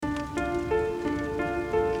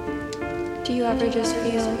Do you ever just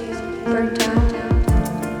feel burnt out?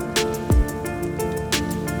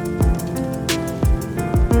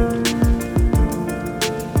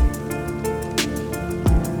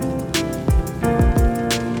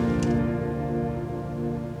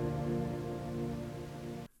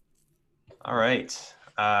 All right.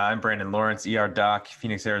 I'm Brandon Lawrence, ER Doc,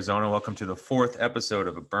 Phoenix, Arizona. Welcome to the 4th episode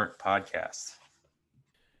of A Burnt Podcast.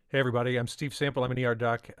 Hey, everybody. I'm Steve Sample. I'm an ER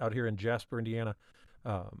doc out here in Jasper, Indiana.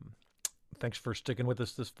 Thanks for sticking with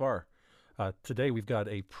us this far. Today, we've got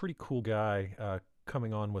a pretty cool guy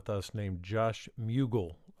coming on with us named Josh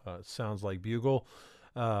Mugel. Sounds like Bugle,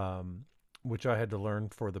 which I had to learn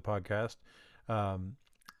for the podcast.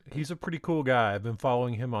 He's a pretty cool guy. I've been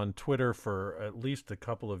following him on Twitter for at least a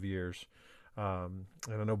couple of years. And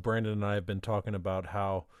I know Brandon and I have been talking about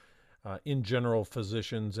how in general,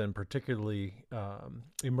 physicians and particularly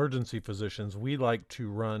emergency physicians, we like to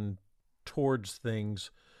run towards things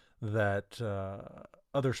that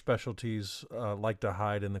other specialties like to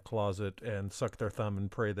hide in the closet and suck their thumb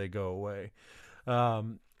and pray they go away.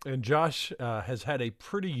 And Josh has had a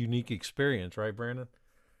pretty unique experience, right, Brandon?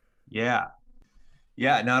 Yeah.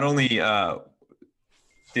 Not only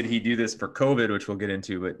did he do this for COVID, which we'll get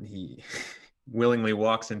into, but he willingly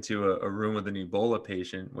walks into a room with an Ebola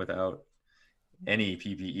patient without any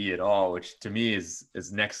PPE at all, which to me is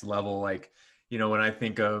next level. Like, when I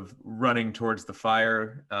think of running towards the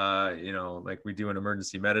fire, like we do in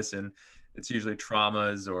emergency medicine, it's usually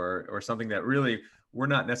traumas or something that really we're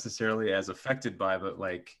not necessarily as affected by, but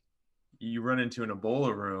like you run into an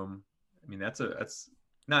Ebola room. I mean, that's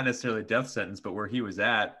not necessarily a death sentence, but where he was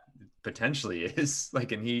at potentially is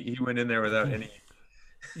like, and he went in there without any.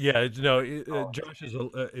 Yeah, Josh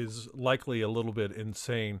is likely a little bit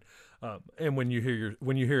insane, and when you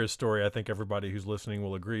hear his story, I think everybody who's listening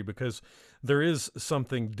will agree, because there is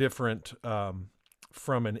something different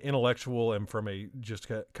from an intellectual and from a just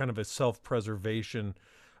kind of a self-preservation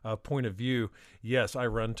point of view. Yes, I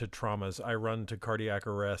run to traumas, I run to cardiac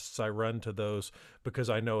arrests, I run to those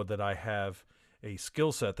because I know that I have a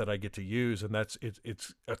skill set that I get to use, and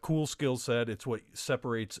it's a cool skill set. It's what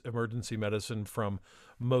separates emergency medicine from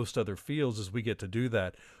most other fields, is we get to do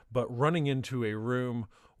that. But running into a room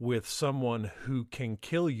with someone who can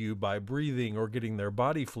kill you by breathing or getting their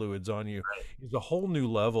body fluids on you is a whole new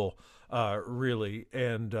level, really.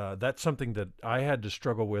 And that's something that I had to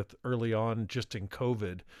struggle with early on, just in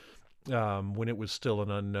COVID, when it was still an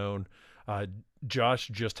unknown. Josh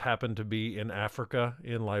just happened to be in Africa,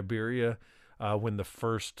 in Liberia, when the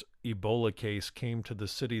first Ebola case came to the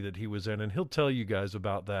city that he was in, and he'll tell you guys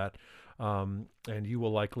about that. And you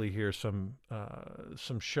will likely hear some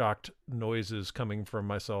shocked noises coming from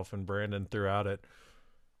myself and Brandon throughout it.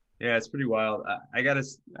 Yeah, it's pretty wild. I have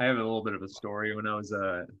a little bit of a story. When I was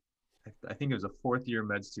I think it was a 4th-year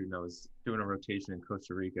med student, I was doing a rotation in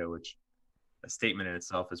Costa Rica, which a statement in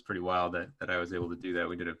itself is pretty wild that I was able to do that.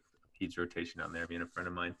 We did a PEDS rotation down there, me and a friend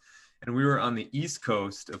of mine. And we were on the east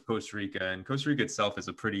coast of Costa Rica, and Costa Rica itself is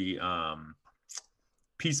a pretty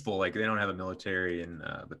peaceful. Like, they don't have a military, and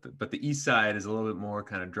but the east side is a little bit more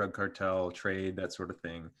kind of drug cartel, trade, that sort of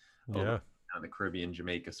thing. Yeah, on the Caribbean,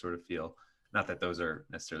 Jamaica sort of feel. Not that those are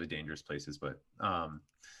necessarily dangerous places, but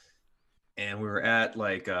and we were at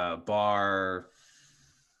like a bar.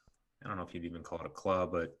 I don't know if you'd even call it a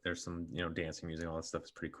club, but there's some, dancing music, all that stuff is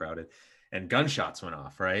pretty crowded. And gunshots went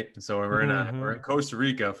off, right? And so we're in Costa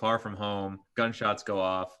Rica, far from home. Gunshots go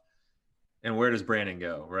off, and where does Brandon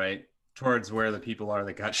go? Right towards where the people are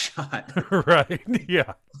that got shot. Right.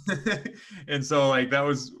 Yeah. And so, like, that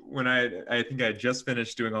was when I think I had just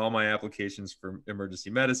finished doing all my applications for emergency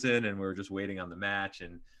medicine, and we were just waiting on the match.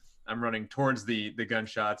 And I'm running towards the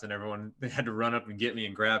gunshots, and everyone, they had to run up and get me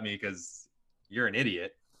and grab me because you're an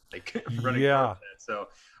idiot. Like, running. Yeah. So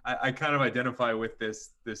I kind of identify with this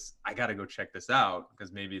I got to go check this out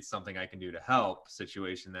because maybe it's something I can do to help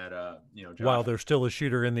situation that Josh, while there's still a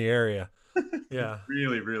shooter in the area. Yeah.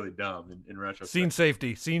 Really, really dumb in retrospect. Scene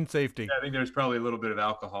safety. Yeah, I think there's probably a little bit of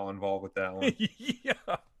alcohol involved with that one. Yeah,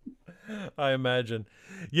 I imagine.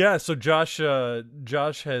 Yeah, so Josh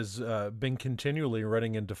has been continually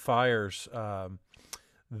running into fires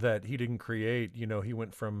that he didn't create. He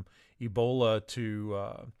went from Ebola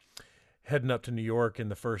to heading up to New York in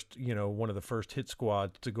the first, one of the first hit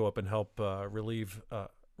squads to go up and help relieve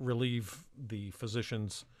the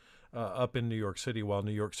physicians up in New York City while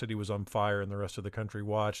New York City was on fire and the rest of the country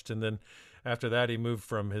watched. And then after that, he moved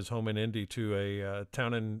from his home in Indy to a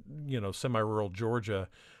town in, semi-rural Georgia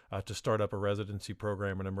to start up a residency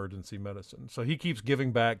program in emergency medicine. So he keeps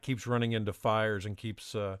giving back, keeps running into fires, and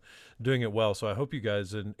keeps doing it well. So I hope you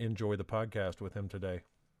guys enjoy the podcast with him today.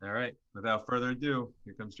 All right. Without further ado,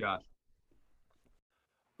 here comes Josh.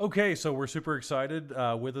 Okay, so we're super excited.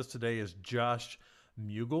 With us today is Josh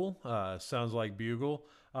Mugel. Sounds like Bugle.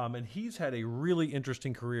 And he's had a really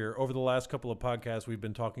interesting career. Over the last couple of podcasts, we've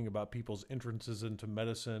been talking about people's entrances into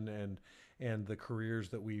medicine and the careers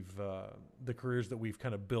that we've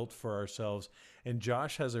kind of built for ourselves. And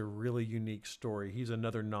Josh has a really unique story. He's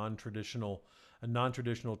another non-traditional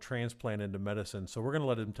transplant into medicine. So we're going to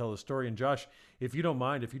let him tell the story. And Josh, if you don't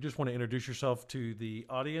mind, if you just want to introduce yourself to the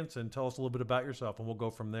audience and tell us a little bit about yourself, and we'll go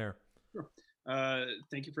from there. Sure.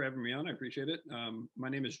 Thank you for having me on. I appreciate it. My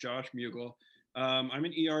name is Josh Mugel. I'm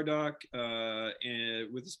an ER doc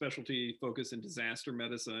and with a specialty focus in disaster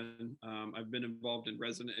medicine. I've been involved in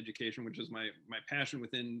resident education, which is my passion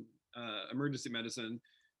within emergency medicine,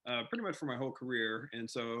 pretty much for my whole career. And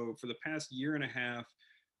so for the past year and a half,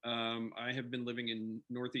 I have been living in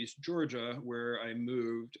Northeast Georgia, where I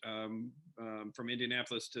moved from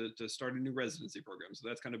Indianapolis to start a new residency program. So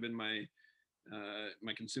that's kind of been my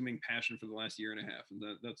consuming passion for the last year and a half, and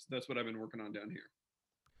that's what I've been working on down here.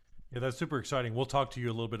 Yeah, that's super exciting. We'll talk to you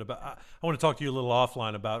a little bit about. I want to talk to you a little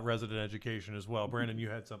offline about resident education as well. Brandon, you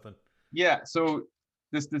had something. Yeah. So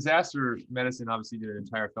this disaster medicine, obviously, did an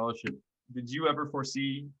entire fellowship. Did you ever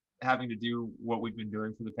foresee having to do what we've been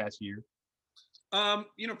doing for the past year?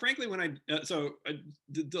 Frankly, when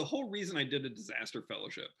the whole reason I did a disaster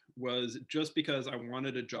fellowship was just because I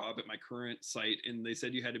wanted a job at my current site, and they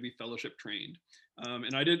said you had to be fellowship trained.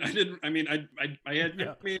 And I didn't. I mean, I had.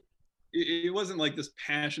 Yeah. I mean, it wasn't like this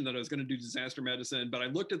passion that I was going to do disaster medicine, but I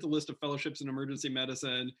looked at the list of fellowships in emergency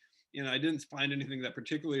medicine, and I didn't find anything that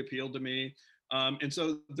particularly appealed to me. And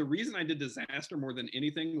so the reason I did disaster more than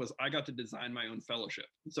anything was I got to design my own fellowship.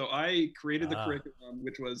 So I created the curriculum,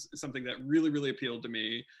 which was something that really, really appealed to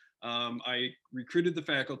me. I recruited the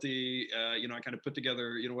faculty, I kind of put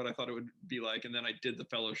together, what I thought it would be like, and then I did the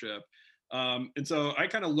fellowship. And so I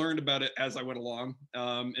kind of learned about it as I went along.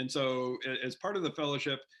 And so as part of the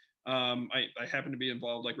fellowship, I happened to be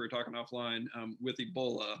involved, like we were talking offline, with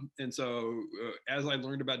Ebola. And so as I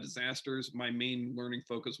learned about disasters, my main learning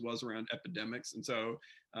focus was around epidemics. And so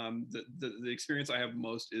the experience I have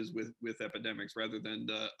most is with epidemics rather than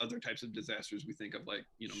the other types of disasters we think of, like,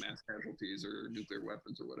 mass casualties or nuclear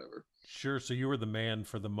weapons or whatever. Sure. So you were the man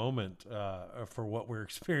for the moment, for what we're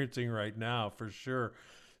experiencing right now, for sure.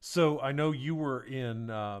 So I know you were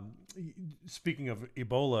in, speaking of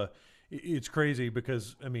Ebola, it's crazy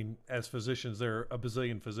because, I mean, as physicians, there are a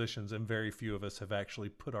bazillion physicians, and very few of us have actually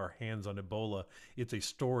put our hands on Ebola. It's a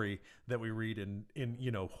story that we read in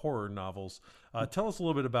horror novels. Tell us a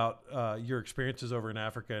little bit about your experiences over in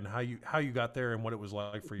Africa and how you got there and what it was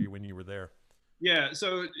like for you when you were there. Yeah,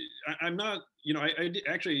 so I'm not,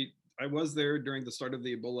 I was there during the start of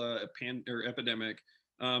the Ebola epidemic.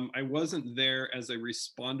 I wasn't there as a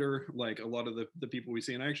responder like a lot of the people we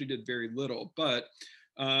see, and I actually did very little, but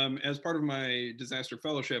as part of my disaster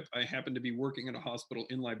fellowship, I happened to be working at a hospital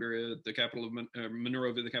in Liberia, the capital of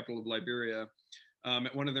Monrovia, the capital of Liberia,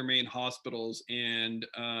 at one of their main hospitals. And,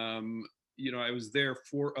 I was there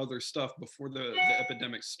for other stuff before the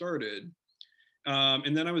epidemic started.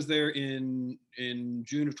 And then I was there in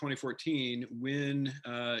June of 2014 when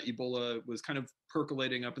Ebola was kind of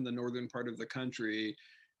percolating up in the northern part of the country.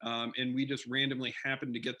 And we just randomly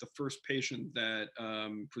happened to get the first patient that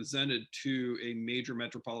presented to a major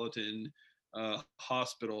metropolitan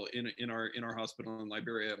hospital in our hospital in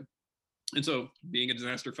Liberia. And so, being a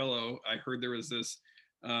disaster fellow, I heard there was this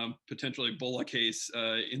potential Ebola case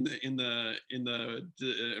in the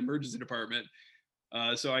emergency department.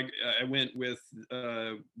 So I went with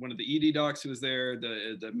one of the ED docs who was there,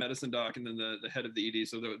 the medicine doc, and then the head of the ED.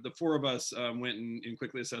 So the four of us went and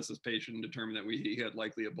quickly assessed this patient and determined that he had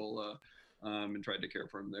likely Ebola, and tried to care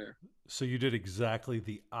for him there. So you did exactly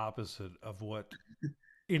the opposite of what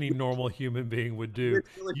any normal human being would do.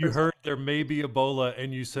 Really you heard there may be Ebola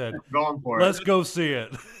and you said, let's go see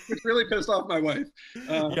it. It really pissed off my wife.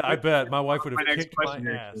 Yeah, I bet. My wife would have kicked my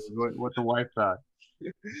ass. What the wife thought.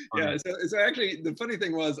 Yeah, so actually the funny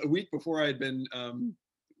thing was, a week before I had been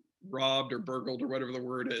robbed or burgled or whatever the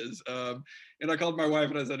word is, and I called my wife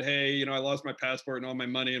and I said, hey, I lost my passport and all my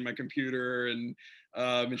money and my computer, and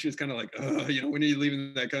she was kind of like, when are you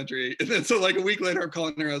leaving that country? And then so like a week later I'm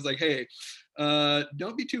calling her, I was like, hey,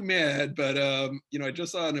 don't be too mad, but I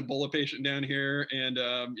just saw an Ebola patient down here, and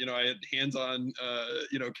I had hands-on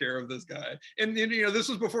care of this guy, and this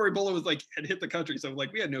was before Ebola was had hit the country, so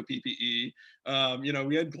we had no PPE,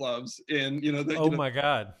 we had gloves, and my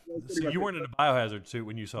God, so you weren't in a biohazard suit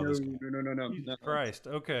when you saw this guy? No. Jesus Christ,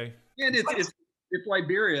 okay. And it's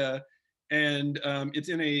Liberia, and it's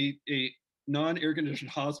in a non-air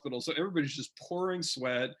conditioned hospital, so everybody's just pouring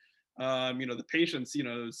sweat. The patient's,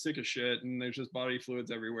 sick as shit, and there's just body fluids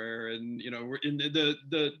everywhere. And, we're in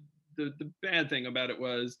the bad thing about it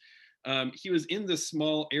was, he was in this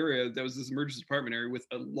small area that was this emergency department area with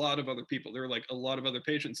a lot of other people. There were like a lot of other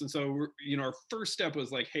patients. And so, our first step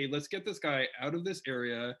was like, hey, let's get this guy out of this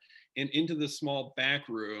area and into this small back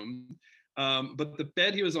room. But the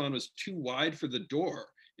bed he was on was too wide for the door.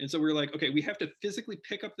 And so we were like, okay, we have to physically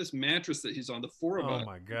pick up this mattress that he's on, the four of us. Oh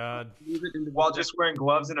my God. While just wearing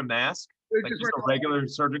gloves and a mask? Like just a regular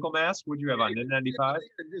surgical mask? What'd you have on, N95?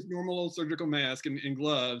 Just normal surgical mask and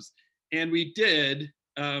gloves. And we did,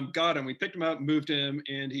 got him. We picked him up, moved him,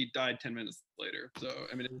 and he died 10 minutes later. So,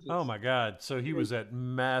 I mean, it was just, Oh my God. So he was at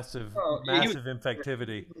massive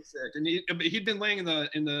infectivity. Sick. And he'd been laying in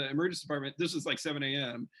the emergency department. This was like 7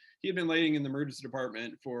 a.m. He had been laying in the emergency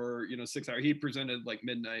department for 6 hours. He presented like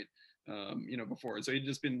midnight, before. So he'd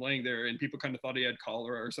just been laying there, and people kind of thought he had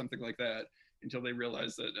cholera or something like that until they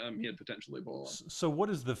realized that he had potentially Ebola. So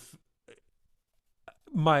what is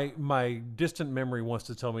my distant memory wants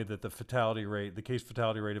to tell me that the case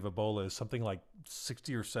fatality rate of Ebola is something like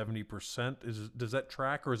 60 or 70%. Does that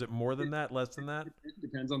track, or is it more than that, less than that? It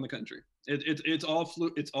depends on the country. It's all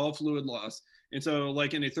fluid loss. And so,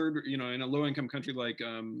 like in in a low income country like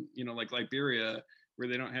like Liberia, where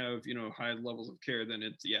they don't have high levels of care, then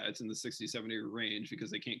it's in the 60-70 range, because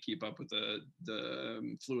they can't keep up with the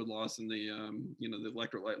fluid loss and the the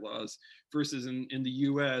electrolyte loss. Versus in the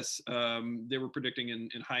U.S., they were predicting in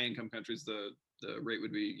high income countries the rate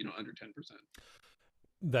would be under 10%.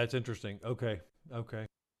 That's interesting. Okay.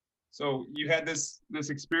 So you had this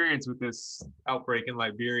experience with this outbreak in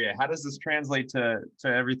Liberia. How does this translate to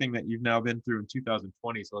everything that you've now been through in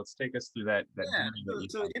 2020? So let's take us through that journey.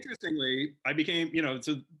 So interestingly, I became,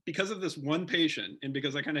 so because of this one patient, and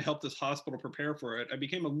because I kind of helped this hospital prepare for it, I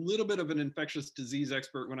became a little bit of an infectious disease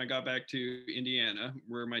expert when I got back to Indiana,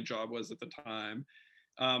 where my job was at the time.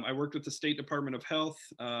 I worked with the State Department of Health,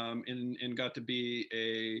 and got to be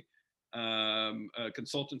a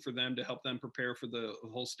consultant for them to help them prepare for the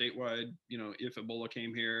whole statewide, if Ebola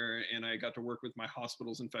came here. And I got to work with my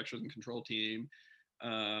hospital's infection control team,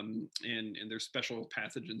 and their special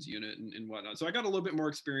pathogens unit and whatnot. So I got a little bit more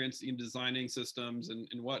experience in designing systems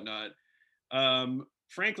and whatnot.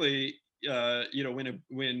 Frankly, when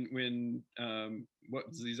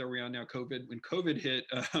what disease are we on now? COVID. When COVID hit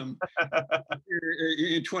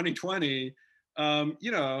in 2020,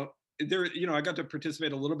 I got to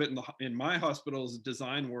participate a little bit in my hospital's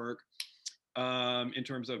design work, in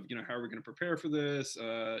terms of how are we going to prepare for this,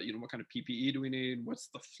 what kind of PPE do we need, what's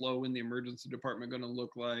the flow in the emergency department going to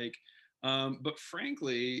look like. But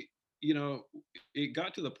frankly, it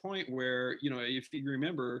got to the point where if you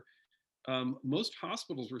remember, most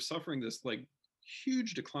hospitals were suffering this like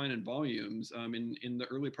huge decline in volumes in the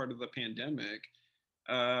early part of the pandemic.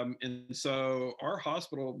 And so our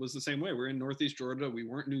hospital was the same way. We're in Northeast Georgia. We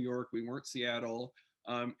weren't New York. We weren't Seattle.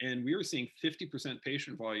 And we were seeing 50%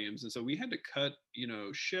 patient volumes. And so we had to cut,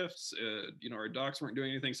 shifts. Our docs weren't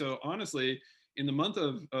doing anything. So honestly, in the month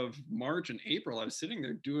of March and April, I was sitting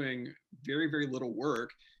there doing very, very little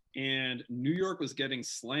work. And New York was getting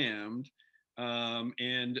slammed.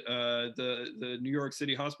 And the New York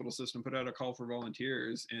City hospital system put out a call for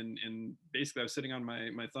volunteers, and basically I was sitting on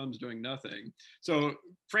my thumbs doing nothing. So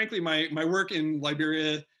frankly, my work in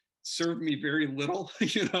Liberia served me very little,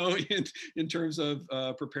 in terms of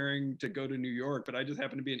preparing to go to New York. But I just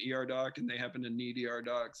happened to be an ER doc, and they happened to need ER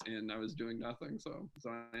docs, and I was doing nothing. So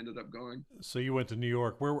I ended up going. So you went to New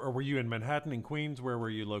York. Where were you, in Manhattan, in Queens? Where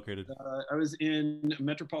were you located? I was in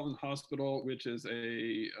Metropolitan Hospital, which is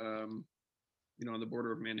on the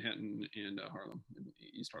border of Manhattan and Harlem,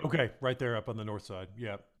 East Harlem. Okay, right there up on the north side.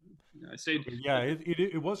 Yeah. I stayed. Yeah,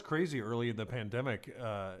 it was crazy early in the pandemic.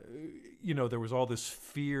 There was all this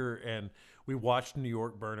fear, and we watched New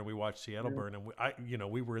York burn, and we watched Seattle burn, and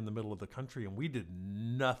we were in the middle of the country, and we did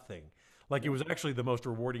nothing. Like, it was actually the most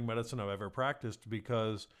rewarding medicine I've ever practiced,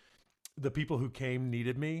 because the people who came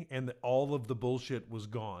needed me, and all of the bullshit was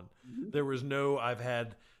gone. Mm-hmm. There was no, I've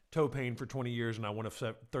had toe pain for 20 years and I want a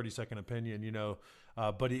 30-second opinion,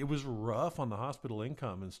 but it was rough on the hospital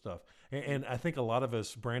income and stuff. And I think a lot of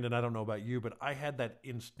us, Brandon, I don't know about you, but I had that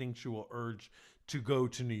instinctual urge to go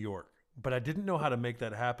to New York, but I didn't know how to make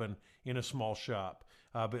that happen in a small shop.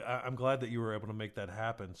 But I'm glad that you were able to make that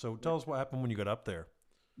happen. So tell us what happened when you got up there.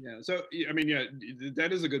 Yeah. So, that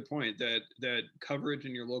is a good point, that coverage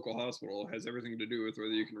in your local hospital has everything to do with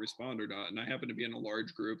whether you can respond or not. And I happen to be in a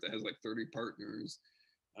large group that has like 30 partners.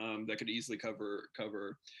 That could easily cover.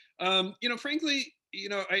 Frankly,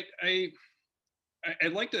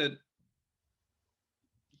 I'd like to,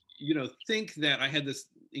 think that I had this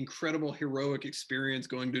incredible heroic experience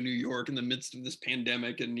going to New York in the midst of this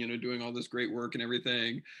pandemic and, you know, doing all this great work and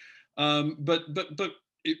everything. But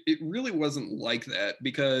it really wasn't like that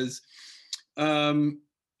because,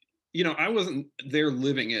 you know, I wasn't there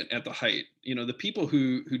living it at the height. You know, the people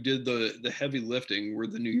who did the heavy lifting were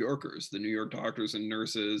the New Yorkers, the New York doctors and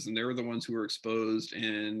nurses, and they were the ones who were exposed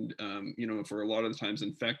and, you know, for a lot of the times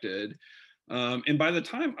infected. And by the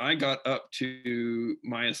time I got up to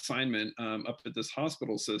my assignment up at this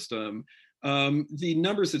hospital system, the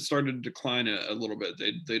numbers had started to decline a little bit.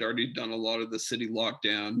 They'd already done a lot of the city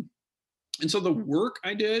lockdown. And so the work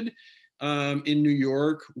I did in New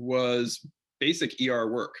York was basic ER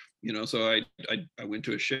work. You know, so I went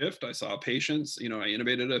to a shift, I saw patients, you know, I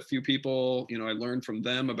intubated a few people, you know, I learned from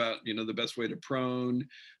them about, you know, the best way to prone,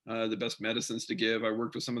 the best medicines to give. I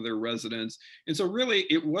worked with some of their residents. And so really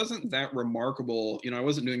it wasn't that remarkable. You know, I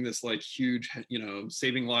wasn't doing this like huge, you know,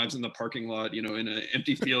 saving lives in the parking lot, you know, in an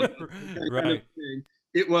empty field. Right.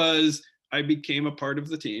 It was, I became a part of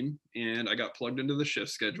the team and I got plugged into the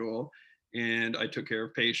shift schedule and I took care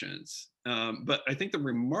of patients. But I think the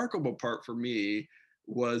remarkable part for me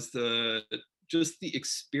was just the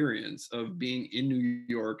experience of being in New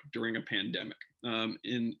York during a pandemic.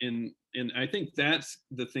 And I think that's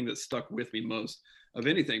the thing that stuck with me most of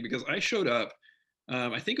anything because I showed up.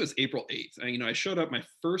 I think it was April 8th. You know, I showed up my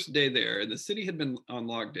first day there, and the city had been on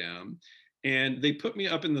lockdown, and they put me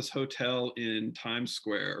up in this hotel in Times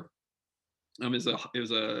Square. It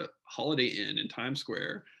was a Holiday Inn in Times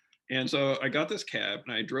Square. And so I got this cab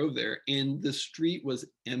and I drove there and the street was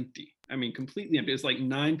empty. I mean, completely empty. It's like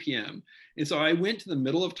 9 p.m. And so I went to the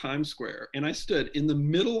middle of Times Square and I stood in the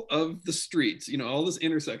middle of the streets, you know, all this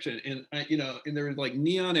intersection and you know, and there was like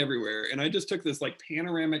neon everywhere. And I just took this like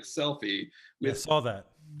panoramic selfie with I saw that.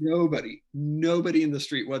 nobody in the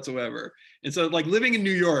street whatsoever. And so like living in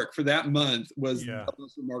New York for that month was Yeah. the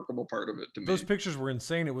most remarkable part of it to me. Those pictures were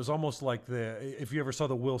insane. It was almost like if you ever saw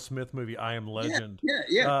the Will Smith movie, I Am Legend.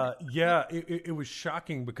 Yeah. It was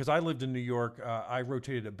shocking because I lived in New York. I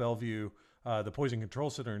rotated at Bellevue, the Poison Control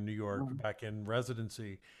Center in New York back in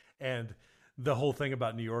residency. And the whole thing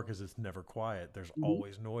about New York is it's never quiet. There's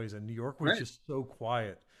always noise. And New York was just so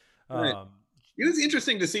quiet. Right. It was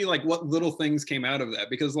interesting to see like what little things came out of that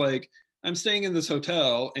because like I'm staying in this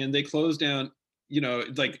hotel and they closed down, you know,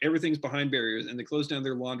 like everything's behind barriers and they closed down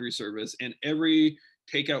their laundry service and every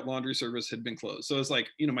takeout laundry service had been closed. So it's like,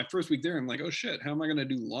 you know, my first week there, I'm like, oh shit, how am I going to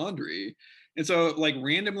do laundry? And so like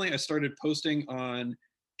randomly I started posting on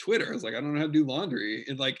Twitter. I was like, I don't know how to do laundry.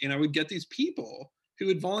 And I would get these people who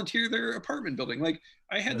would volunteer their apartment building. Like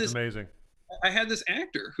That's amazing. I had this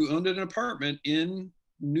actor who owned an apartment in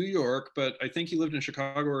New York, but I think he lived in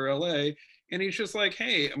Chicago or LA. And he's just like,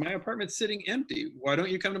 hey, my apartment's sitting empty. Why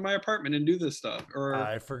don't you come to my apartment and do this stuff? Or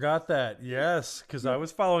I forgot that. Yes, because I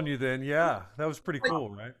was following you then. Yeah, that was pretty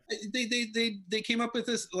cool, right? they came up with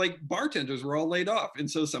this, like bartenders were all laid off. And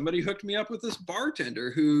so somebody hooked me up with this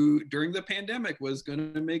bartender who during the pandemic was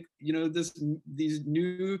going to make, you know, these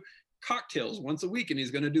new cocktails once a week and he's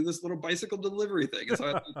going to do this little bicycle delivery thing. And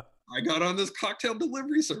so I got on this cocktail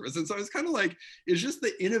delivery service. And so it's kind of like, it's just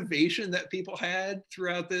the innovation that people had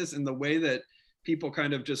throughout this and the way that people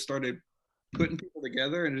kind of just started putting people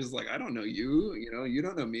together and just like, I don't know you, you know, you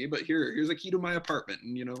don't know me, but here's a key to my apartment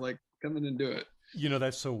and, you know, like come in and do it. You know,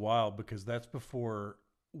 that's so wild because that's before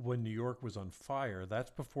when New York was on fire. That's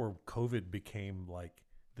before COVID became like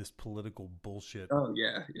this political bullshit. Oh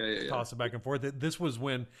yeah. Toss it back and forth. This was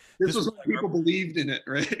when this was when people believed in it,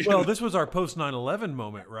 right? Well, this was our post 9/11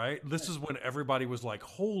 moment, right? This is when everybody was like,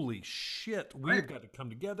 "Holy shit, we've got to come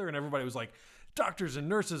together," and everybody was like, "Doctors and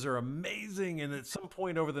nurses are amazing." And at some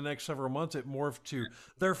point over the next several months, it morphed to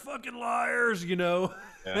 "They're fucking liars," you know.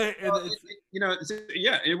 Yeah. Well, you know,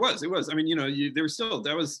 yeah, it was. I mean, you know, there was still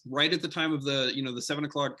that was right at the time of the, you know, the 7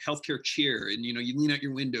 o'clock healthcare cheer, and you know, you lean out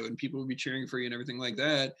your window and people would be cheering for you and everything like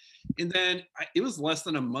that. And then it was less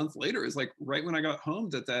than a month later. It was like right when I got home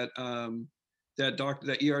that that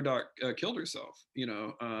ER doc killed herself. You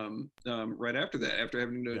know, right after that, after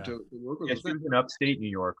having to work with. Yeah, she was in upstate New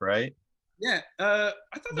York, right? Yeah, I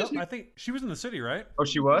thought that was I think she was in the city, right? Oh,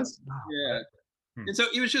 she was. Yeah. And so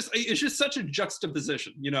it's just such a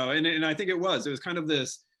juxtaposition, you know, and I think it was kind of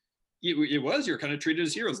this, you're kind of treated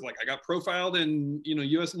as heroes. Like I got profiled in, you know,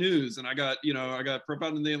 US News and I got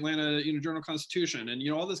profiled in the Atlanta, you know, Journal-Constitution and,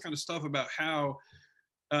 you know, all this kind of stuff about how,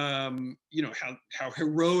 you know, how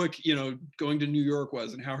heroic, you know, going to New York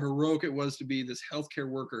was and how heroic it was to be this healthcare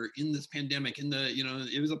worker in this pandemic in the, you know,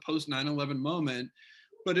 it was a post 9/11 moment.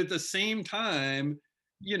 But at the same time,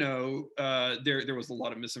 there was a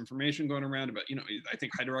lot of misinformation going around about, I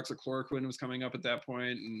think hydroxychloroquine was coming up at that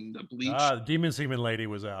point, and the bleach, The demon semen lady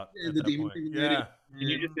was out at the that demon point. thing, Yeah. Can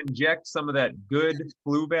you just inject some of that good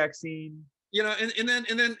flu vaccine? and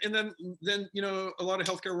then a lot of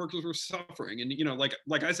healthcare workers were suffering, and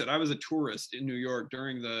like I said, I was a tourist in New York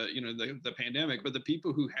during the pandemic, but the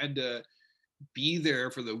people who had to be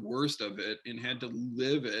there for the worst of it and had to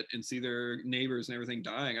live it and see their neighbors and everything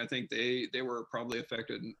dying, I think they were probably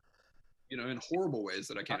affected, in horrible ways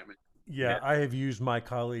that I can't imagine. Yeah, I have used my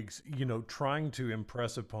colleagues, trying to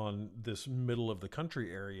impress upon this middle of the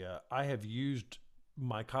country area. I have used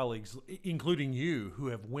my colleagues, including you, who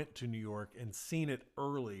have went to New York and seen it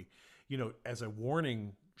early, as a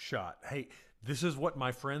warning shot. Hey, this is what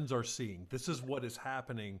my friends are seeing. This is what is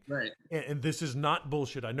happening. Right. And this is not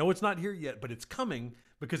bullshit. I know it's not here yet, but it's coming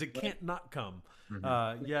because it can't not come.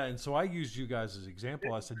 Yeah. And so I used you guys as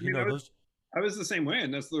example. I said, I was the same way.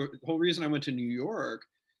 And that's the whole reason I went to New York,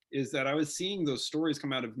 is that I was seeing those stories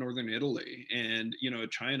come out of Northern Italy and,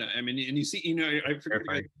 China. I mean, and you see, I forget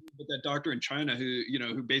that doctor in China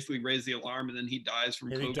who basically raised the alarm, and then he dies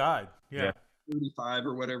from COVID. He died. Yeah. 35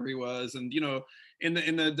 or whatever he was. And,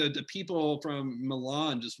 and the people from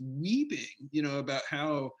Milan just weeping, about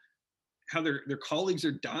how their colleagues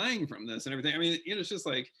are dying from this and everything. I mean, it's just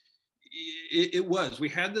like, we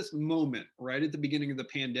had this moment right at the beginning of the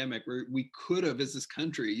pandemic where we could have, as this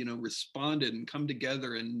country, responded and come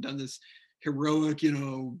together and done this heroic,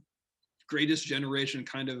 greatest generation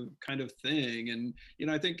kind of thing. And,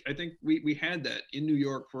 I think we had that in New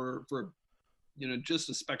York for just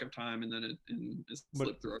a speck of time, and then it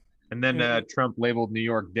slipped through. And then Trump labeled New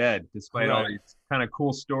York dead, despite all these kind of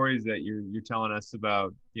cool stories that you're telling us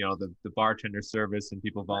about, the bartender service and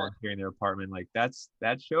people volunteering their apartment. Like that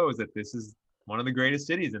shows that this is one of the greatest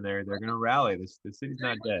cities, and they're going to rally. This city's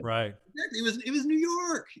not dead. Right. Exactly. It was New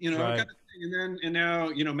York, right. kind of thing. And now,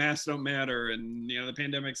 masks don't matter, and the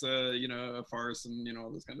pandemic's a farce, and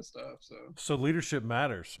all this kind of stuff. So leadership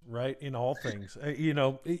matters, right? In all things,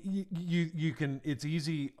 you can.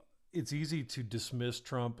 It's easy to dismiss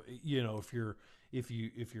Trump. If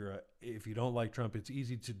you don't like Trump, it's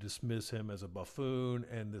easy to dismiss him as a buffoon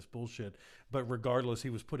and this bullshit. But regardless, he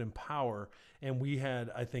was put in power, and we had,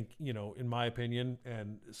 I think, in my opinion,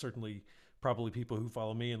 and certainly probably people who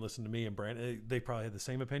follow me and listen to me and Brand, they probably had the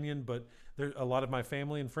same opinion. But there, a lot of my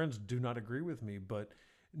family and friends do not agree with me. But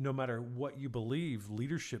no matter what you believe,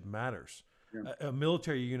 leadership matters. Yeah. A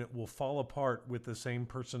military unit will fall apart with the same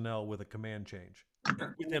personnel with a command change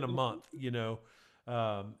within a month, and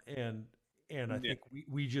I think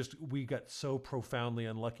we got so profoundly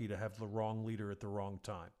unlucky to have the wrong leader at the wrong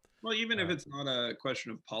time. Well, even if it's not a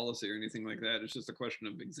question of policy or anything like that, it's just a question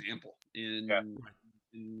of example in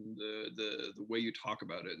the way you talk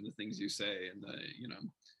about it and the things you say, and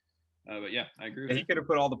but yeah, I agree with he could have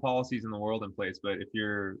put all the policies in the world in place, but if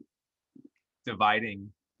you're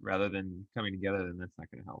dividing rather than coming together, then that's not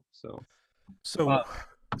going to help.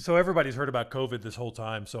 So everybody's heard about COVID this whole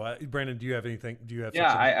time. So, Brandon, do you have anything? Do you have?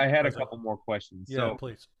 Yeah, I had a couple more questions. Yeah,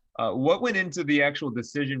 please. What went into the actual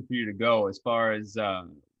decision for you to go, as far as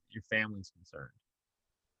your family's concerned?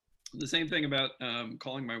 The same thing about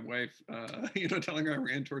calling my wife, telling her I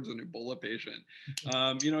ran towards an Ebola patient.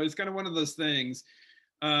 It's kind of one of those things.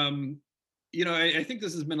 I think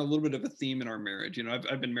this has been a little bit of a theme in our marriage.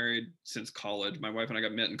 I've been married since college. My wife and I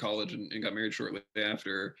got met in college and got married shortly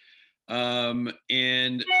after.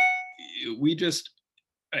 And we just,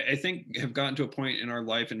 I think, have gotten to a point in our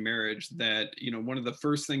life and marriage that, one of the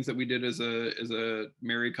first things that we did as a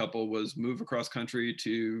married couple was move across country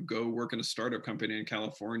to go work in a startup company in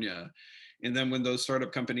California. And then when those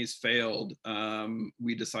startup companies failed,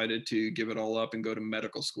 we decided to give it all up and go to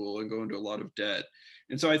medical school and go into a lot of debt.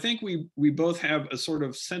 And so I think we both have a sort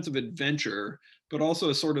of sense of adventure, but also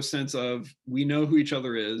a sort of sense of, we know who each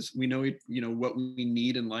other is. We know, what we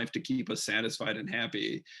need in life to keep us satisfied and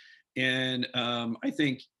happy. And I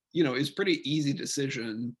think, it's pretty easy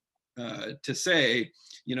decision to say,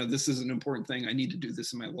 this is an important thing. I need to do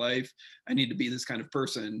this in my life. I need to be this kind of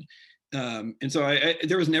person. And so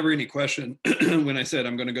there was never any question when I said,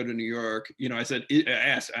 I'm going to go to New York. I said,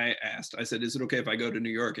 I said, is it okay if I go to New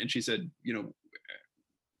York? And she said,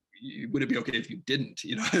 would it be okay if you didn't?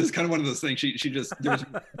 It's kind of one of those things. She just, there's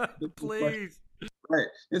please. Right.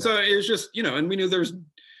 And so it was just, and we knew there's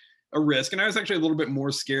a risk. And I was actually a little bit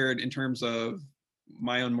more scared in terms of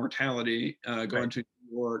my own mortality going to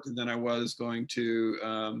New York than I was going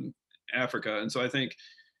to Africa. And so I think,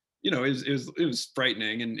 it was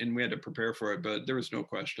frightening, and we had to prepare for it, but there was no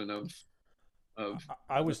question of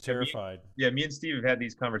I was terrified. Me and Steve have had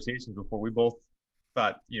these conversations before. We both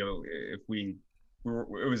thought, if we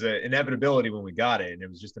it was an inevitability when we got it, and it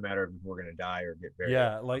was just a matter of if we're going to die or get buried.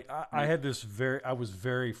 Yeah, like I had this I was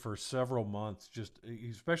very for several months, just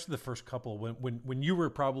especially the first couple when you were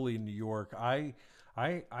probably in New York, I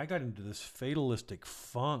got into this fatalistic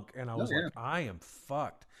funk, and I was like, I am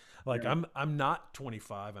fucked. Like I'm not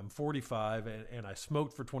 25, I'm 45, and I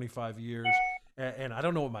smoked for 25 years, and I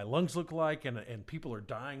don't know what my lungs look like, and people are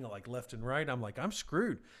dying like left and right. I'm like, I'm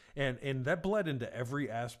screwed, and that bled into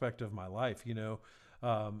every aspect of my life, you know.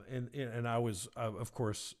 And I was of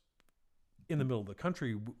course in the middle of the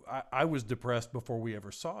country. I was depressed before we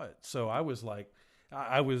ever saw it, so I was like,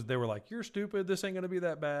 they were like, you're stupid, this ain't gonna be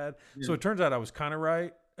that bad. So it turns out I was kind of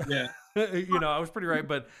right. Yeah. You know, I was pretty right,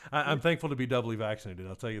 but I'm thankful to be doubly vaccinated.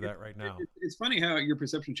 I'll tell you that right now. It's funny how your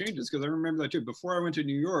perception changes, because I remember that too. Before I went to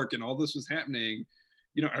New York and all this was happening,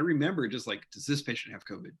 you know, I remember just like, does this patient have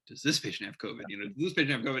COVID? Does this patient have COVID? You know, does this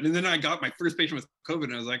patient have COVID? And then I got my first patient with COVID,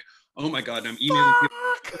 and I was like, oh my God, and I'm emailing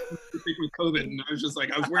people with COVID. And I was just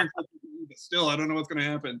like, I was wearing COVID, but still, I don't know what's going to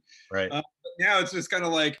happen. Right. Now it's just kind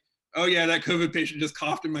of like, oh yeah, that COVID patient just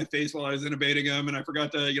coughed in my face while I was intubating him, and I forgot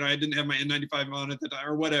to, you know, I didn't have my N95 on at the time,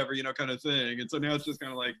 or whatever, you know, kind of thing. And so now it's just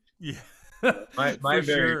kind of like, my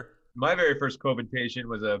very first COVID patient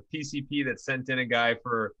was a PCP that sent in a guy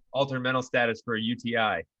for alternate mental status for a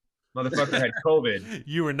UTI. Motherfucker had COVID.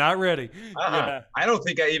 You were not ready. Yeah. I don't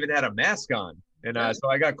think I even had a mask on, and so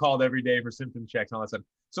I got called every day for symptom checks and all that stuff.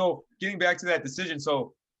 So getting back to that decision,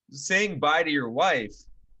 so saying bye to your wife.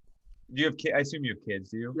 Do you have kids? I assume you have kids,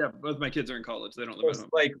 do you? Yeah, both my kids are in college. They don't live at home.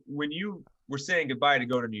 Like when you were saying goodbye to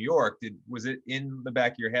go to New York, was it in the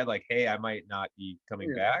back of your head like, hey, I might not be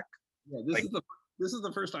coming back? Yeah, this is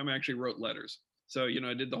the first time I actually wrote letters. So, you know,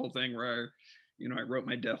 I did the whole thing where I wrote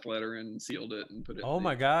my death letter and sealed it and put it. Oh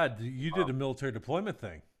my God, you did a military deployment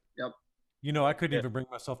thing. Yep. You know, I couldn't even bring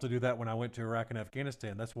myself to do that when I went to Iraq and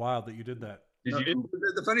Afghanistan. That's wild that you did that.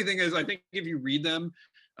 The funny thing is, I think if you read them,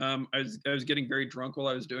 I was getting very drunk while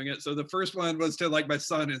I was doing it. So the first one was to like my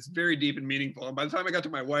son. It's very deep and meaningful. And by the time I got to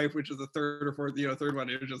my wife, which was the third or fourth, third one,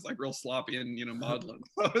 it was just like real sloppy and maudlin.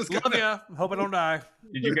 So love ya. Hope I don't die.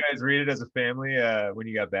 Did you guys read it as a family when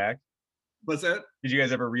you got back? What's that? Did you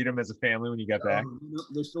guys ever read them as a family when you got back?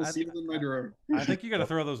 They're still sealed in my drawer. I think you got to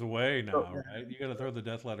throw those away now, right? You got to throw the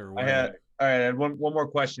death letter away. All right. I had one more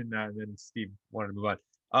question, and then Steve wanted to move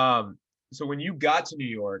on. So when you got to New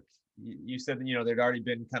York, you said that there'd already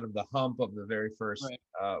been kind of the hump of the very first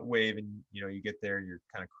wave, and you get there, you're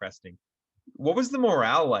kind of cresting. What was the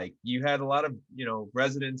morale like? You had a lot of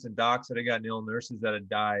residents and docs that had gotten ill, nurses that had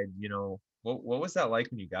died. What was that like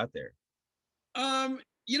when you got there?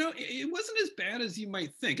 It wasn't as bad as you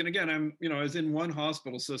might think. And again, I was in one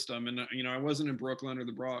hospital system, and I wasn't in Brooklyn or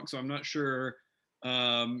the Bronx, so I'm not sure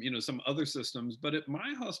some other systems. But at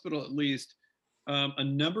my hospital, at least, a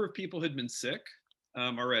number of people had been sick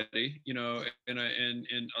already,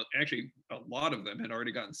 and actually a lot of them had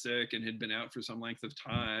already gotten sick and had been out for some length of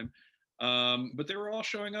time. But they were all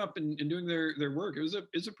showing up and doing their work. It was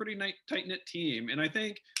a pretty tight knit team, and I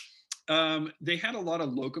think they had a lot of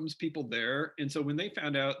locums people there. And so when they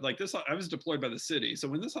found out, like this, I was deployed by the city. So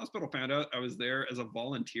when this hospital found out I was there as a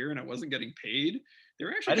volunteer and I wasn't getting paid, they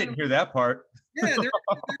were actually— I didn't hear that part. Yeah, they're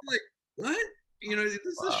like, what? This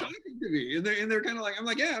is shocking to me. And they're kind of like, I'm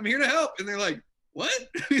like, yeah, I'm here to help. And they're like, what?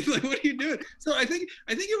 Like, what are you doing? So I think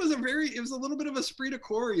it was a little bit of a esprit de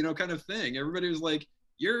corps, kind of thing. Everybody was like,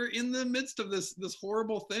 you're in the midst of this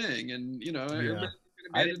horrible thing, and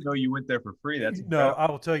I didn't know you went there for free. That's no, I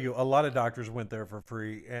will tell you, a lot of doctors went there for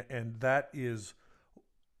free, and that is,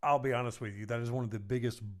 I'll be honest with you, that is one of the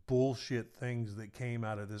biggest bullshit things that came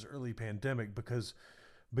out of this early pandemic, because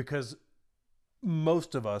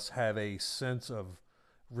most of us have a sense of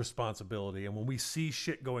responsibility, and when we see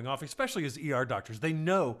shit going off, especially as ER doctors, they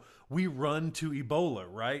know we run to Ebola,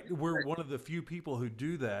 right? We're one of the few people who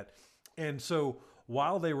do that. And so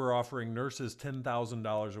while they were offering nurses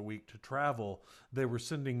 $10,000 a week to travel, they were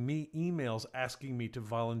sending me emails asking me to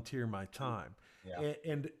volunteer my time. Yeah.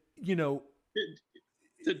 And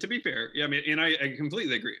to be fair, yeah, I mean, and I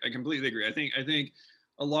completely agree. I think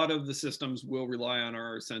a lot of the systems will rely on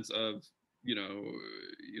our sense of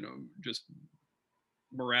just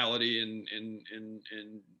morality and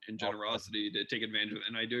generosity to take advantage of it.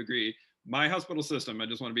 And I do agree. My hospital system, I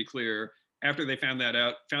just want to be clear, after they found that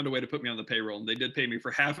out, found a way to put me on the payroll, and they did pay me for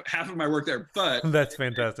half of my work there. But that's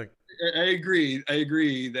fantastic. I agree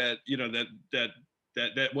that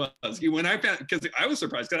that was when I found, because I was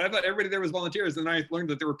surprised, because I thought everybody there was volunteers, and I learned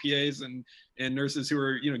that there were PAs and nurses who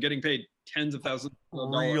were getting paid tens of thousands of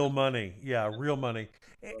dollars. Real money, yeah, real money.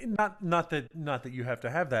 Not that you have to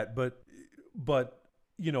have that, but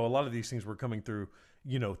a lot of these things were coming through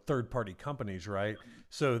third-party companies, right?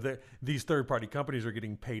 So these third-party companies are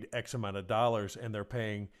getting paid X amount of dollars, and they're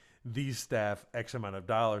paying these staff X amount of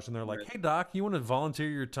dollars, and they're like, "Hey, doc, you want to volunteer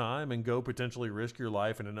your time and go potentially risk your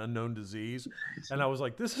life in an unknown disease?" And I was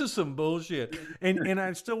like, "This is some bullshit," and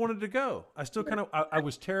I still wanted to go. I still I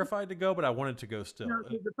was terrified to go, but I wanted to go still.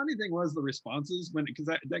 The funny thing was the responses because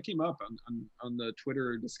that came up on the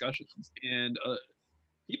Twitter discussions, and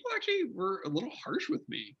people actually were a little harsh with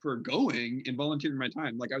me for going and volunteering my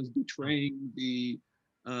time. Like I was betraying the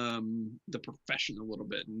profession a little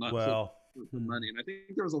bit and not for money. And I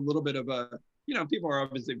think there was a little bit of people are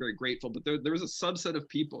obviously very grateful, but there was a subset of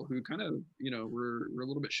people who kind of, were a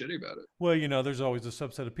little bit shitty about it. Well, there's always a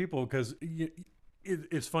subset of people because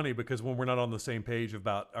it's funny because when we're not on the same page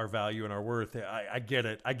about our value and our worth, I get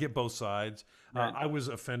it. I get both sides. Right. I was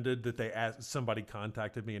offended that somebody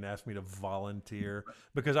contacted me and asked me to volunteer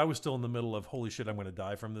because I was still in the middle of, holy shit, I'm going to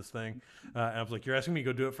die from this thing. And I was like, you're asking me to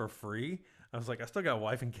go do it for free? I was like, I still got a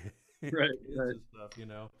wife and kids right. and stuff,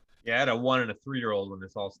 Yeah, I had a 1 and a 3-year-old when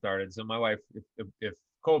this all started. So my wife, if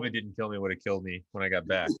COVID didn't kill me, would have killed me when I got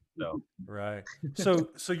back. So right.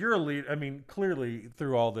 So you're a lead. I mean, clearly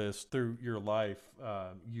through all this, through your life,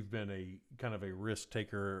 you've been a kind of a risk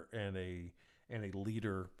taker and a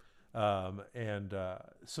leader.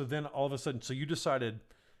 So then all of a sudden, so you decided,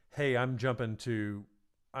 hey, I'm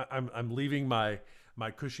leaving my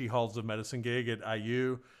cushy halls of medicine gig at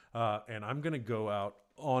IU, and I'm going to go out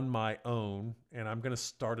on my own, and I'm going to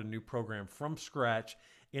start a new program from scratch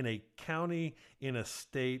in a county, in a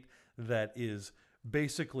state that is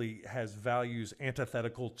basically has values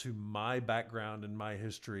antithetical to my background and my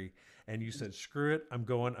history. And you said, screw it, I'm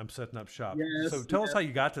setting up shop. Yes, so tell us how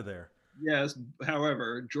you got to there. Yes.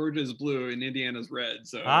 However, Georgia's blue and Indiana's red.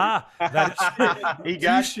 So he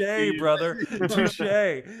got touche, brother. Touche.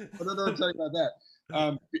 I don't know what to tell you about that.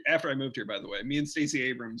 After I moved here, by the way, me and Stacey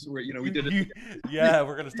Abrams were, we did it. Yeah,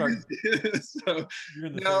 we're gonna start. So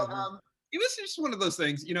it was just one of those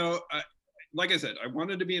things, like I said, I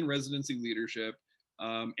wanted to be in residency leadership,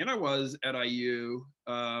 and I was at IU,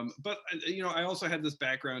 but I also had this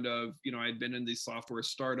background of, I'd been in these software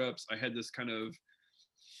startups. I had this kind of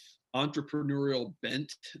entrepreneurial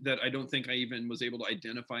bent that I don't think I even was able to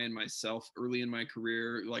identify in myself early in my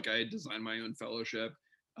career. Like I had designed my own fellowship.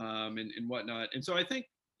 And whatnot. And so I think,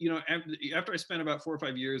 after I spent about 4 or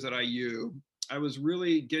 5 years at IU, I was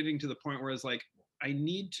really getting to the point where I was like, I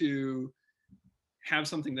need to have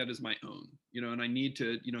something that is my own, and I need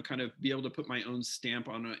to, kind of be able to put my own stamp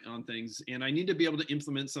on things. And I need to be able to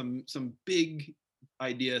implement some big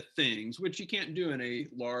idea things, which you can't do in a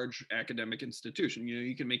large academic institution.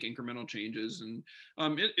 You can make incremental changes, and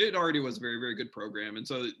it already was a very, very good program. And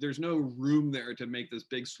so there's no room there to make this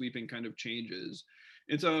big sweeping kind of changes.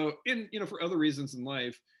 And so, for other reasons in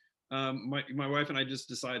life, my wife and I just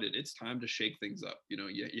decided it's time to shake things up.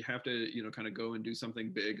 You have to, kind of go and do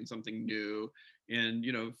something big and something new. And,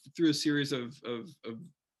 through a series of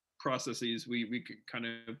processes, we kind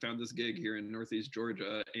of found this gig here in Northeast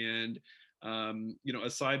Georgia. And,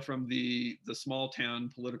 aside from the small town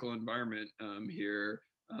political environment here,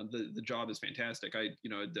 the job is fantastic.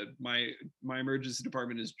 My emergency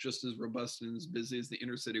department is just as robust and as busy as the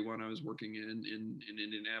inner city one I was working in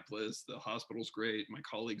Indianapolis. The hospital's great. My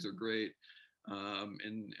colleagues are great.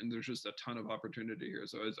 And there's just a ton of opportunity here.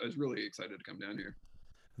 So I was really excited to come down here.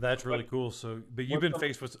 That's really cool. So, but you've been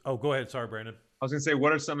faced with, go ahead. Sorry, Brandon. I was going to say,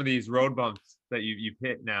 what are some of these road bumps that you've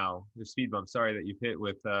hit now, the speed bumps, that you've hit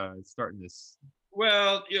with starting this?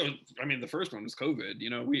 Well, the first one was COVID.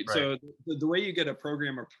 Right. So the way you get a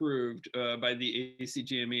program approved by the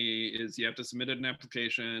ACGME is you have to submit an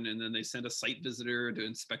application, and then they send a site visitor to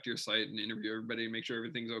inspect your site and interview everybody and make sure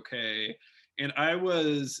everything's okay. And I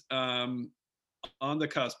was on the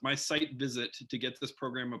cusp. My site visit to get this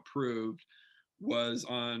program approved was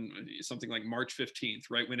on something like March 15th,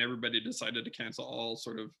 right when everybody decided to cancel all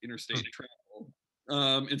sort of interstate travel.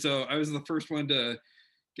 And so I was the first one to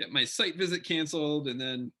get my site visit canceled, and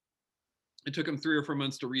then it took them 3 or 4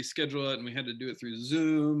 months to reschedule it, and we had to do it through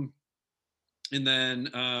Zoom. And then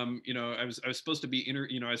I was supposed to be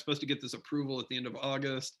I was supposed to get this approval at the end of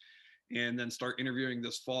August and then start interviewing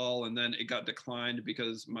this fall, and then it got declined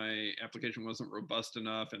because my application wasn't robust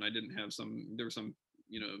enough, and I didn't have there were some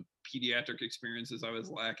pediatric experiences I was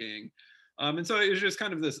lacking. And so it was just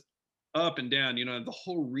kind of this up and down. The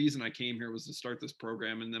whole reason I came here was to start this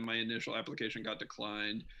program, and then my initial application got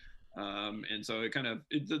declined. And so it kind of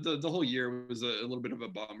the whole year was a little bit of a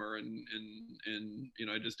bummer, and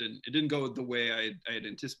it didn't go the way I had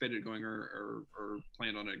anticipated going or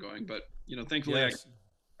planned on it going. But thankfully, yes.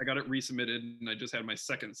 I got it resubmitted, and I just had my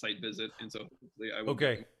second site visit, and so hopefully I will.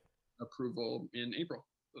 Okay. approval in April.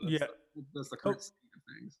 So Yeah. that's the current state of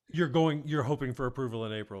things. You're hoping for approval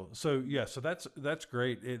in April. So yeah, so that's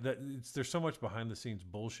great. There's so much behind the scenes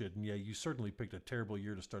bullshit, and yeah, you certainly picked a terrible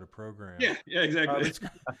year to start a program. Yeah, exactly. It's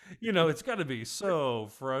it's got to be so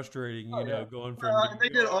frustrating, going from And they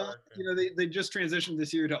did all, they just transitioned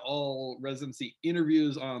this year to all residency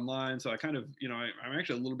interviews online. So I kind of, I'm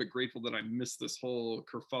actually a little bit grateful that I missed this whole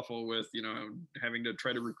kerfuffle with, having to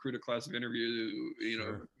try to recruit a class of interview,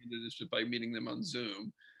 Sure. just by meeting them on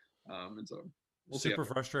Zoom. And so we'll see. Super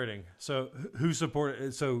frustrating. So who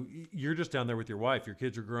support? So you're just down there with your wife. Your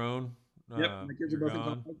kids are grown. Yep, my kids are both in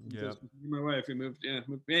college. Yeah, My wife, we moved,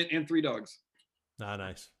 and 3 dogs.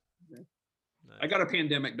 Nice. Yeah. Nice. I got a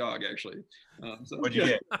pandemic dog actually. So What'd you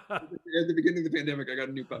get? at the beginning of the pandemic, I got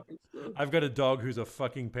a new puppy. So. I've got a dog who's a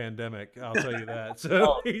fucking pandemic. I'll tell you that.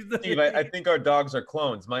 So Steve, I think our dogs are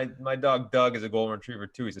clones. My dog Doug is a golden retriever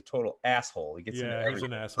too. He's a total asshole. He gets into he's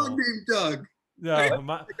everything. an asshole. Dog named Doug. No, Like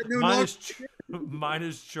mine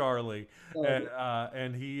is Charlie,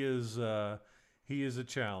 and he is a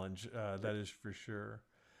challenge. That is for sure.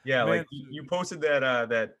 Yeah, Man, like you posted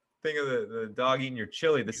that thing of the dog eating your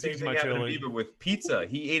chili. The same eats thing my happened chili. to Viva with pizza.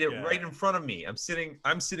 He ate it Yeah. right in front of me. I'm sitting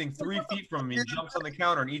 3 feet from him. He jumps on the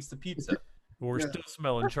counter and eats the pizza. We're still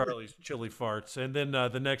smelling Charlie's chili farts. And then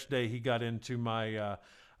the next day he got into my,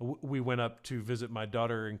 we went up to visit my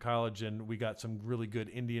daughter in college, and we got some really good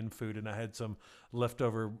Indian food, and I had some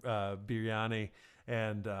leftover biryani,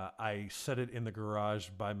 and I set it in the garage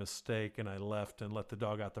by mistake, and I left and let the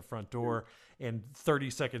dog out the front door. And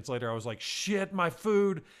 30 seconds later, I was like, shit, my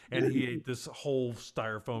food. And he ate this whole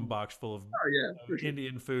styrofoam box full of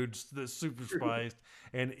Indian foods that's super spiced.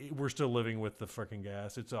 And we're still living with the freaking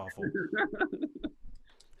gas. It's awful.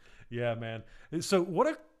 Yeah, man. So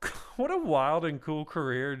what a wild and cool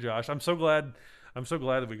career, Josh. I'm so glad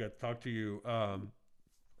that we got to talk to you.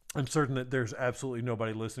 I'm certain that there's absolutely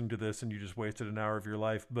nobody listening to this, and you just wasted an hour of your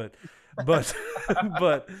life. But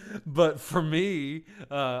for me,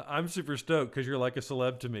 I'm super stoked because you're like a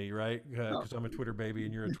celeb to me, right? Because I'm a Twitter baby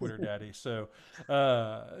and you're a Twitter daddy. So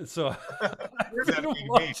I've been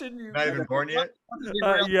watching you. Not even born yet.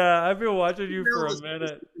 Yeah, I've been watching you for a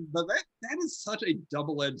minute. But that is such a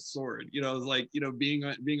double-edged sword. It's like being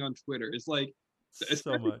on Twitter. It's like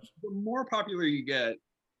so much. The more popular you get,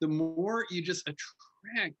 the more you just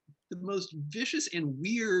attract the most vicious and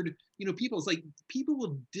weird, people. It's like people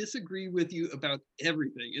will disagree with you about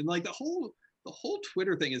everything, and like the whole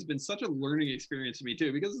Twitter thing has been such a learning experience to me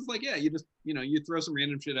too, because it's like, you just you throw some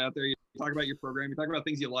random shit out there, you talk about your program, you talk about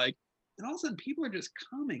things you like, and all of a sudden people are just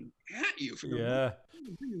coming at you for the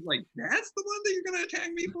like, that's the one that you're gonna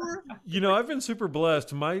attack me for. I've been super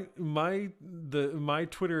blessed. My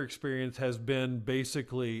Twitter experience has been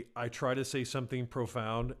basically I try to say something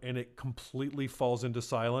profound and it completely falls into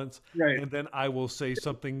silence, right? And then I will say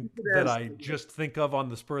something that I just think of on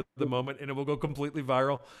the spur of the moment, and it will go completely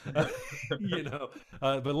viral.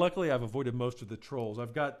 But luckily I've avoided most of the trolls.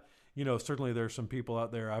 I've got certainly there's some people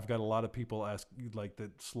out there. I've got a lot of people that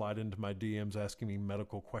slide into my DMs asking me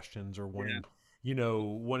medical questions or wanting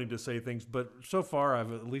to say things. But so far,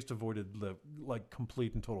 I've at least avoided the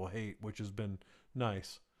complete and total hate, which has been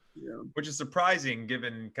nice. Yeah. Which is surprising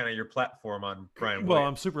given kind of your platform on Brian Williams. Well,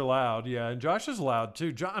 I'm super loud, yeah, and Josh is loud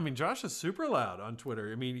too. Josh is super loud on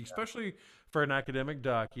Twitter. I mean, especially for an academic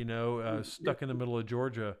doc, stuck in the middle of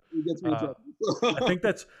Georgia. I think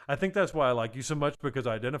that's why I like you so much, because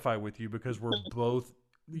I identify with you, because we're both,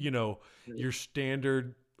 your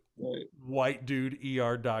standard white dude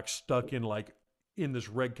ER doc stuck in this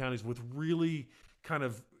red counties with really kind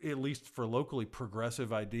of, at least for locally,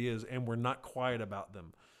 progressive ideas, and we're not quiet about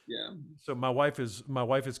them. Yeah. So my wife is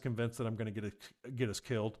convinced that I'm going to get us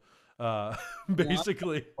killed.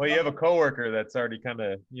 Basically. Well, you have a coworker that's already kind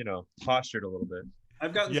of, postured a little bit.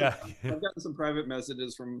 I've gotten some private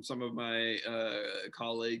messages from some of my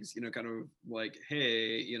colleagues, kind of like,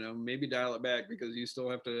 hey, maybe dial it back because you still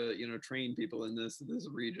have to, train people in this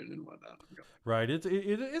region and whatnot. Right.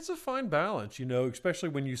 It's a fine balance, especially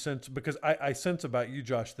when you sense, because I sense about you,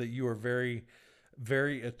 Josh, that you are very,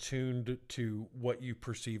 very attuned to what you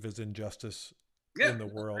perceive as injustice in the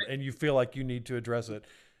world, and you feel like you need to address it.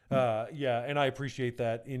 And I appreciate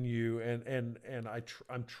that in you, and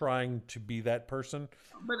I'm trying to be that person.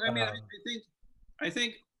 But I mean, I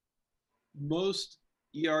think most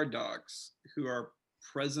ER docs who are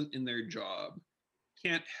present in their job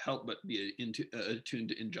can't help but be attuned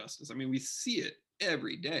to injustice. I mean, we see it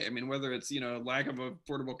every day. I mean, whether it's lack of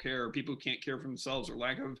affordable care, or people who can't care for themselves, or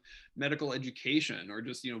lack of medical education, or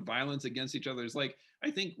just violence against each other. It's like,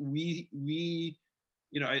 I think we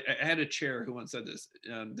I had a chair who once said this,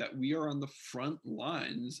 that we are on the front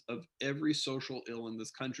lines of every social ill in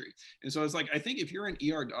this country. And so it's like, I think if you're an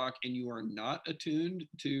ER doc and you are not attuned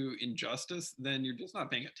to injustice, then you're just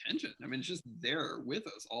not paying attention. I mean, it's just there with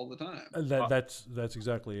us all the time. That's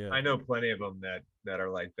exactly it. I know plenty of them that are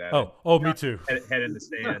like that. Oh, me too. Head in the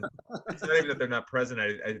sand. It's not even that they're not present.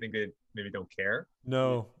 I think they maybe don't care.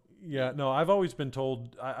 No. Yeah, no, I've always been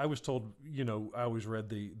told, I was told, I always read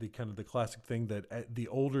the kind of the classic thing that the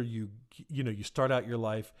older you start out your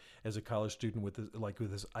life as a college student with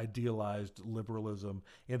this idealized liberalism.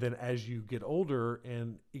 And then as you get older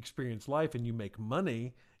and experience life and you make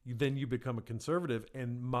money, then you become a conservative.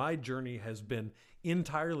 And my journey has been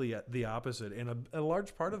entirely the opposite. And a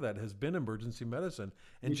large part of that has been emergency medicine.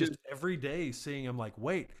 And just every day seeing, I'm like,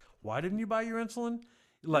 wait, why didn't you buy your insulin?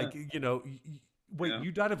 Like, wait,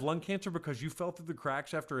 you died of lung cancer because you fell through the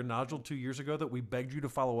cracks after a nodule 2 years ago that we begged you to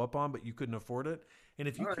follow up on, but you couldn't afford it. And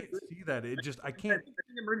if you can't see that, I can't. I think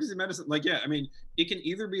emergency medicine, I mean, it can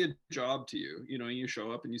either be a job to you, you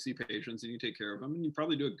show up and you see patients and you take care of them and you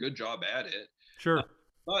probably do a good job at it. Sure.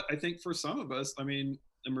 But I think for some of us, I mean,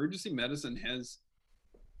 emergency medicine has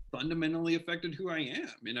fundamentally affected who I am.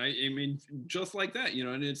 And I mean, just like that,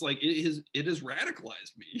 and it's like, it has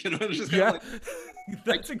radicalized me, it's just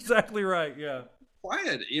that's exactly right. Yeah.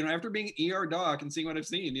 Quiet, after being an ER doc and seeing what I've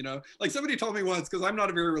seen, like somebody told me once, because I'm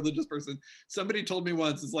not a very religious person, somebody told me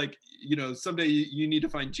once, it's like, someday you need to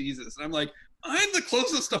find Jesus. And I'm like, I'm the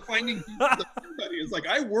closest to finding Jesus of everybody. It's like,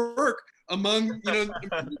 I work among,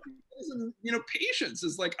 patients.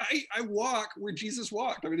 It's like, I walk where Jesus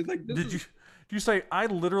walked. I mean, it's like, Did you say, I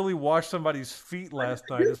literally washed somebody's feet last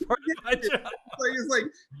night as part of my job? It's like,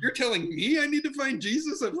 you're telling me I need to find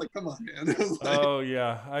Jesus? I'm like, come on, man. Oh,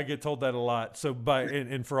 yeah. I get told that a lot. So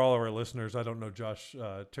and for all of our listeners, I don't know Josh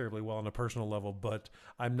terribly well on a personal level, but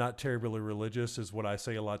I'm not terribly religious is what I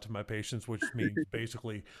say a lot to my patients, which means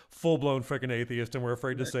basically full-blown freaking atheist, and we're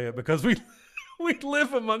afraid to say it because we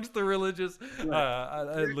live amongst the religious.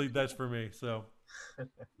 That's for me. So,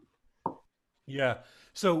 yeah.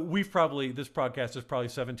 So this podcast is probably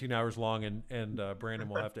 17 hours long, and Brandon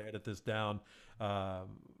will have to edit this down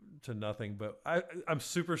to nothing. But I'm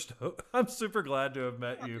super stoked. I'm super glad to have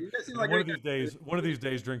met you. Like one of these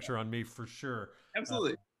days, drinks are on me for sure.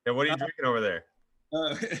 Absolutely. What are you drinking over there?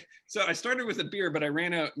 So I started with a beer, but I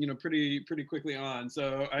ran out, pretty quickly on.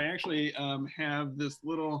 So I actually have this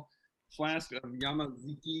little flask of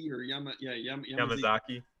Yamazaki or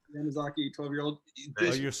Yamazaki 12-year-old.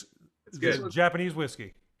 It's good. Japanese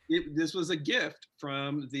whiskey. This was a gift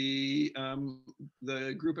from the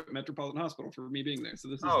group at Metropolitan Hospital for me being there. So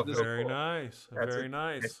this is very nice. Very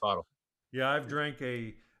nice. Nice bottle. Yeah, I've drank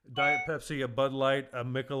a Diet Pepsi, a Bud Light, a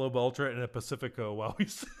Michelob Ultra, and a Pacifico while we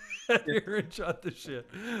sat here and shot the shit.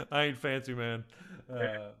 I ain't fancy, man.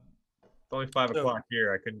 It's only 5 o'clock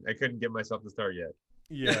here. I couldn't get myself to start yet.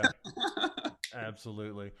 Yeah,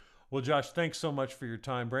 absolutely. Well, Josh, thanks so much for your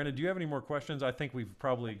time. Brandon, do you have any more questions? I think we've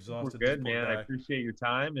probably exhausted. We're good, man. I appreciate your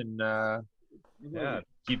time, and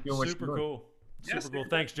keep doing what you're doing. Super cool. Super cool.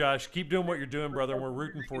 Thanks, Josh. Keep doing what you're doing, brother. And we're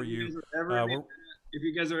rooting for you. If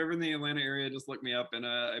you guys are ever in the Atlanta area, just look me up, and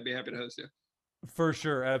I'd be happy to host you. For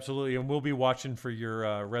sure, absolutely. And we'll be watching for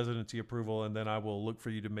your residency approval, and then I will look for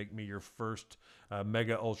you to make me your first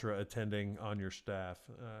Mega Ultra attending on your staff.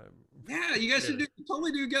 Yeah, you guys should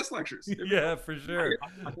totally do guest lectures. Yeah, for sure.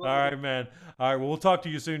 All right, man. All right, well, we'll talk to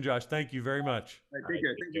you soon, Josh. Thank you very much. All right, take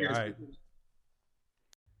care. Thank you, guys. All right.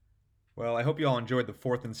 Well, I hope you all enjoyed the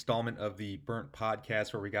 4th installment of the Burnt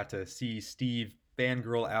Podcast, where we got to see Steve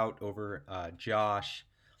fangirl out over Josh.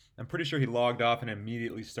 I'm pretty sure he logged off and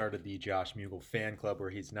immediately started the Josh Mugel fan club, where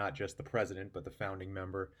he's not just the president, but the founding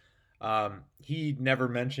member. He never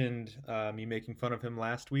mentioned me making fun of him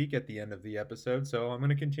last week at the end of the episode, so I'm going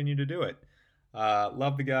to continue to do it.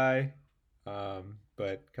 Love the guy,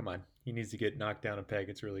 but come on, he needs to get knocked down a peg.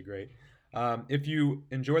 It's really great. If you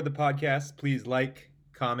enjoyed the podcast, please like,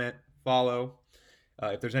 comment, follow.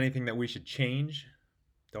 If there's anything that we should change,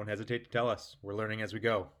 don't hesitate to tell us. We're learning as we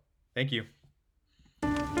go. Thank you.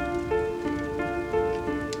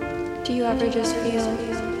 Do you ever just feel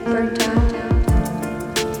burnt out?